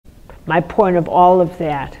my point of all of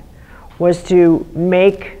that was to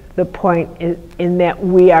make the point in that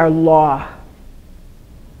we are law.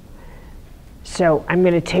 So I'm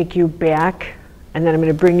going to take you back, and then I'm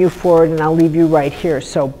going to bring you forward, and I'll leave you right here.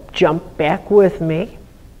 So jump back with me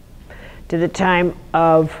to the time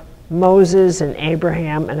of Moses and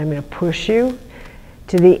Abraham, and I'm going to push you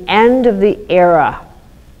to the end of the era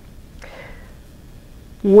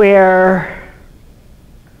where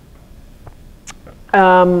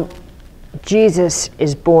Jesus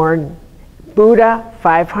is born. Buddha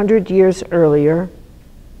 500 years earlier,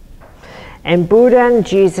 and Buddha and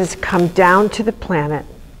Jesus come down to the planet,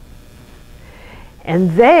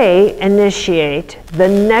 and they initiate the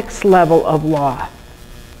next level of law.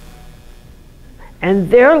 And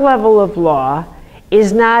their level of law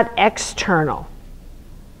is not external,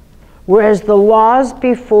 whereas the laws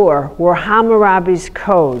before were Hammurabi's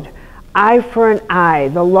code, eye for an eye,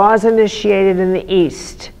 the laws initiated in the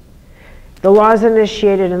East, the laws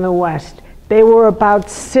initiated in the West. They were about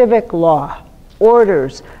civic law,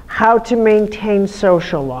 orders, how to maintain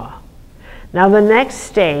social law. Now the next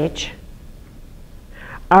stage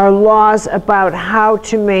are laws about how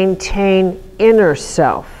to maintain inner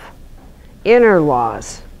self, inner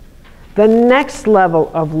laws, the next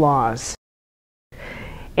level of laws.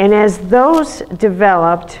 And as those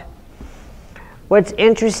developed, what's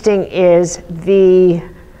interesting is the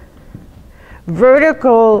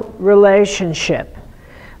vertical relationship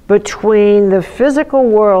between the physical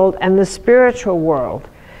world and the spiritual world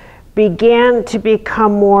began to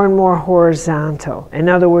become more and more horizontal. In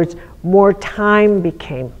other words, more time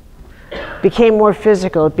became more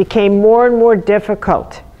physical. It became more and more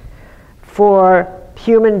difficult for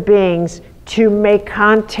human beings to make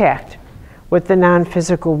contact with the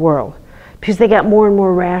non-physical world because they got more and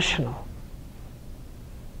more rational.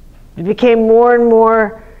 It became more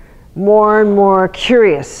and more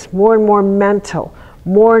curious, more and more mental,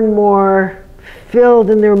 more and more filled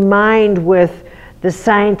in their mind with the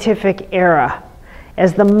scientific era.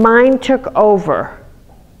 As the mind took over,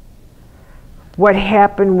 what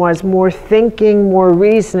happened was more thinking, more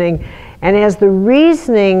reasoning, and as the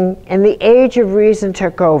reasoning and the age of reason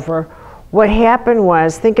took over, what happened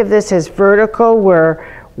was, think of this as vertical,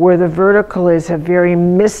 where the vertical is a very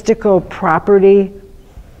mystical property,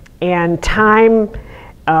 and time,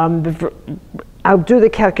 I'll do the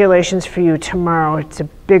calculations for you tomorrow. It's a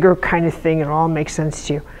bigger kind of thing. It all makes sense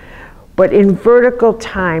to you. But in vertical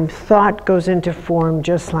time, thought goes into form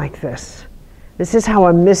just like this. This is how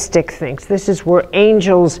a mystic thinks. This is where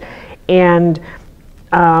angels and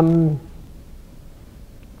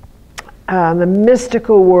the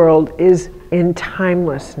mystical world is in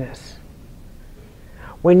timelessness.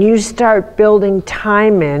 When you start building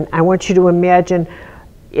time in, I want you to imagine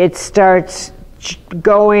it starts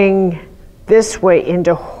going this way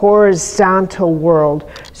into horizontal world.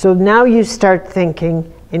 So now you start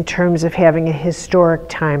thinking in terms of having a historic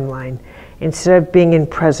timeline instead of being in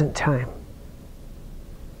present time.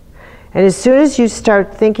 And as soon as you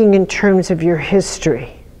start thinking in terms of your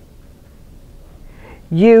history,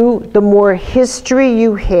 the more history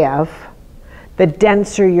you have, the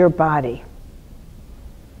denser your body.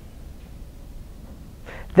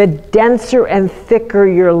 The denser and thicker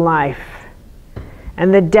your life.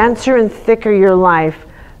 And the denser and thicker your life,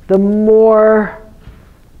 the more,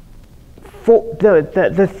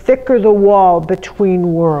 the thicker the wall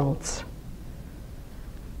between worlds.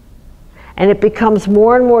 And it becomes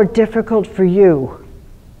more and more difficult for you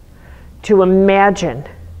to imagine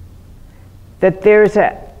that there's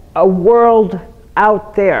a world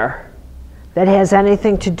out there that has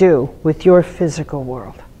anything to do with your physical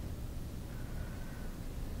world.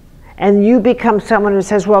 And you become someone who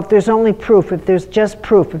says, well, if there's only proof, if there's just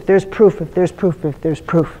proof, if there's proof, if there's proof, if there's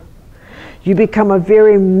proof. You become a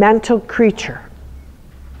very mental creature.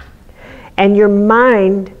 And your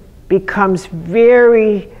mind becomes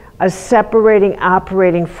a separating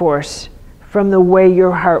operating force from the way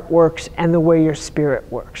your heart works and the way your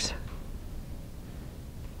spirit works.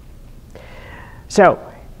 So,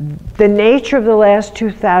 the nature of the last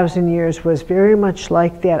 2,000 years was very much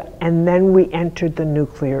like that, and then we entered the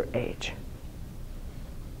nuclear age.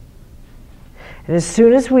 And as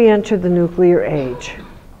soon as we entered the nuclear age,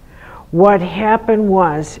 what happened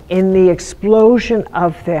was, in the explosion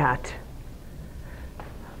of that,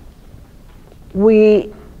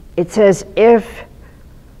 it's as if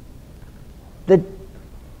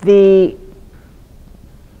the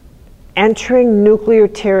entering nuclear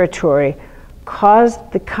territory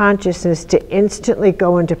caused the consciousness to instantly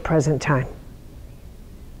go into present time.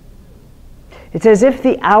 It's as if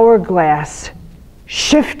the hourglass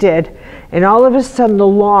shifted, and all of a sudden the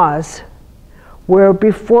laws where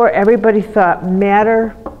before everybody thought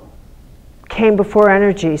matter came before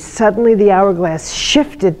energy, suddenly the hourglass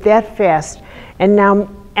shifted that fast, and now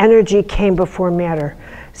energy came before matter.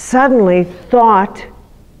 Suddenly thought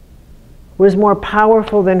was more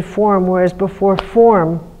powerful than form, whereas before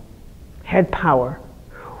form had power.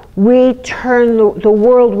 The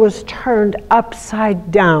world was turned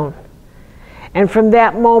upside down. And from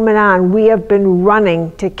that moment on, we have been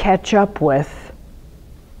running to catch up with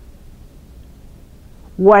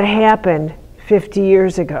what happened 50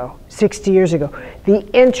 years ago, 60 years ago. The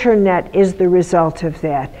internet is the result of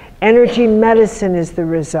that. Energy medicine is the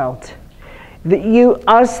result.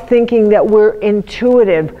 Us thinking that we're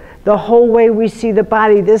intuitive, the whole way we see the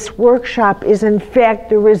body, this workshop is in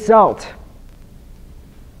fact the result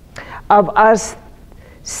of us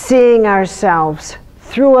seeing ourselves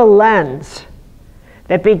through a lens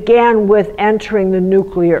that began with entering the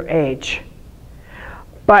nuclear age.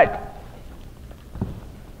 But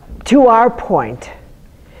to our point,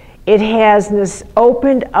 it has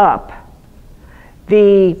opened up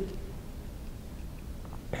a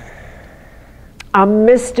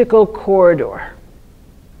mystical corridor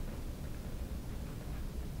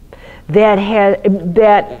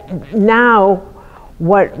that now,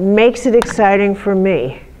 what makes it exciting for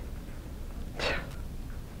me,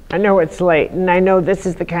 I know it's late, and I know this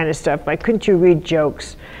is the kind of stuff, why couldn't you read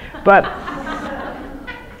jokes? But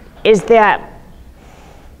is that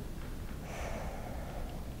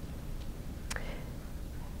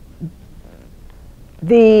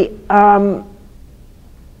the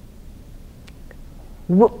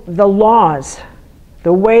laws,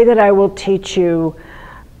 the way that I will teach you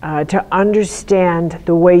to understand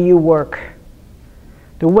the way you work,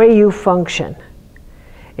 the way you function,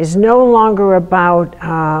 is no longer about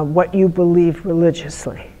what you believe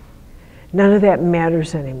religiously. None of that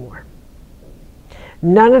matters anymore.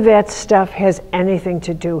 None of that stuff has anything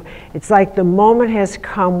to do. It's like the moment has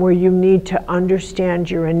come where you need to understand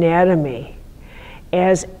your anatomy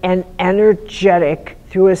as an energetic,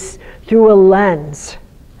 through a lens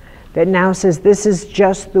that now says this is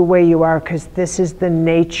just the way you are, because this is the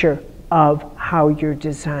nature of how you're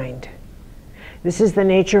designed. This is the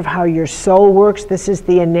nature of how your soul works. This is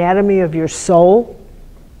the anatomy of your soul.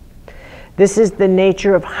 This is the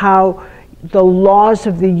nature of how the laws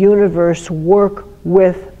of the universe work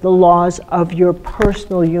with the laws of your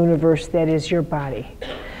personal universe that is your body.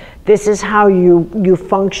 This is how you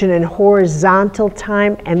function in horizontal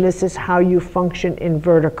time, and this is how you function in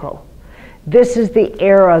vertical. This is the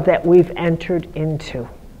era that we've entered into.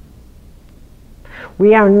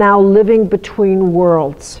 We are now living between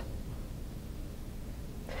worlds.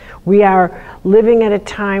 We are living at a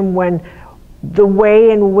time when the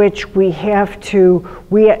way in which we have to,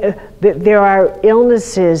 there are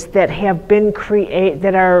illnesses that have been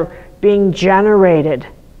that are being generated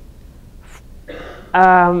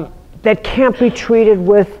that can't be treated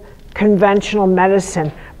with conventional medicine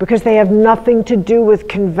because they have nothing to do with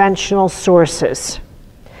conventional sources.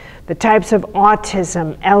 The types of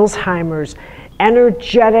autism, Alzheimer's,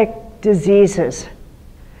 energetic diseases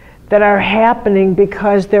that are happening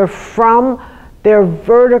because they're vertical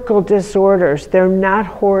disorders. They're not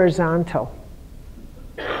horizontal.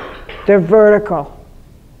 They're vertical.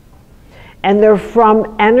 And they're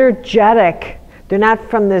from energetic. They're not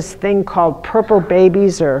from this thing called purple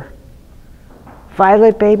babies or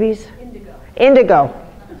violet babies? Indigo. Indigo.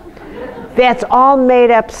 That's all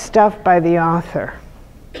made up stuff by the author.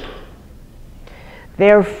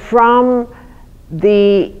 They're from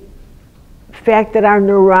the fact that our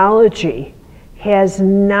neurology has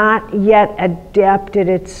not yet adapted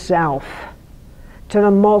itself to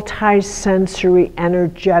the multi-sensory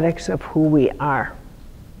energetics of who we are.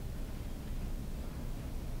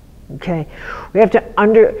 Okay, you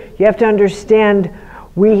have to understand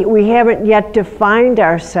we haven't yet defined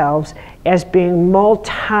ourselves as being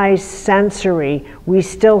multi-sensory. We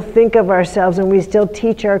still think of ourselves and we still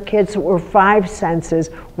teach our kids that we're 5 senses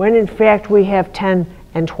when in fact we have 10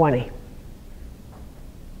 and 20.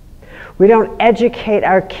 We don't educate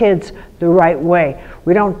our kids the right way.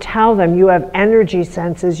 We don't tell them you have energy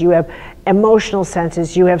senses, you have emotional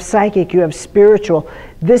senses, you have psychic, you have spiritual.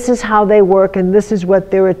 This is how they work and this is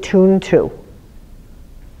what they're attuned to.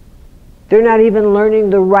 They're not even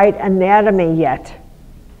learning the right anatomy yet.